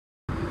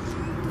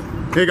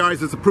Hey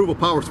guys, it's Approval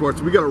Power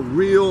Sports. We got a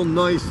real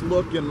nice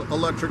looking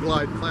Electra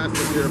Glide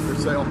Classic here for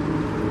sale.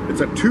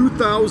 It's a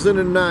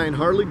 2009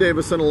 Harley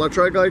Davidson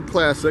Electra Glide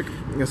Classic.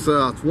 It's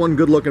one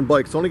good looking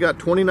bike. It's only got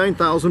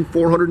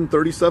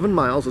 29,437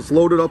 miles. It's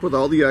loaded up with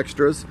all the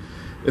extras.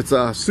 It's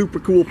a super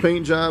cool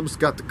paint job. It's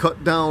got the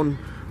cut down,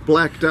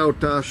 blacked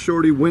out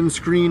shorty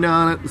windscreen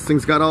on it. This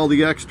thing's got all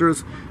the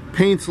extras.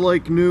 Paint's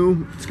like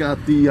new. It's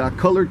got the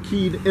color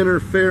keyed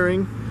inner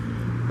fairing.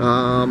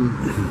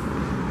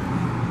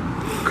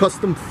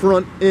 Custom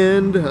front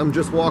end. I'm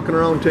just walking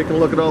around taking a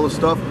look at all the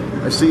stuff.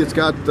 I see it's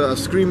got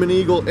Screaming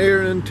Eagle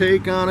air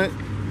intake on it,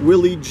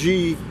 Willie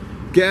G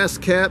gas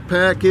cap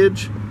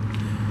package,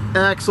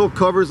 axle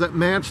covers that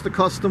match the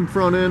custom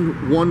front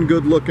end. One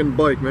good looking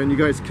bike, man. You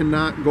guys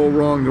cannot go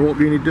wrong. There won't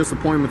be any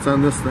disappointments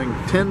on this thing.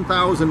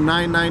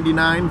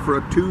 $10,999 for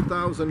a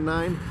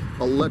 2009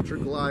 Electra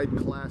Glide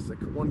Classic.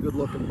 One good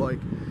looking bike.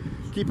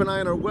 Keep an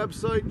eye on our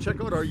website. Check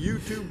out our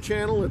YouTube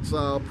channel. It's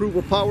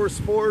Approval Power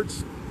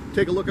Sports.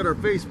 Take a look at our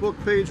Facebook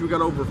page. We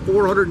got over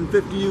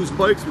 450 used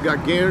bikes. We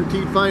got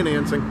guaranteed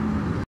financing.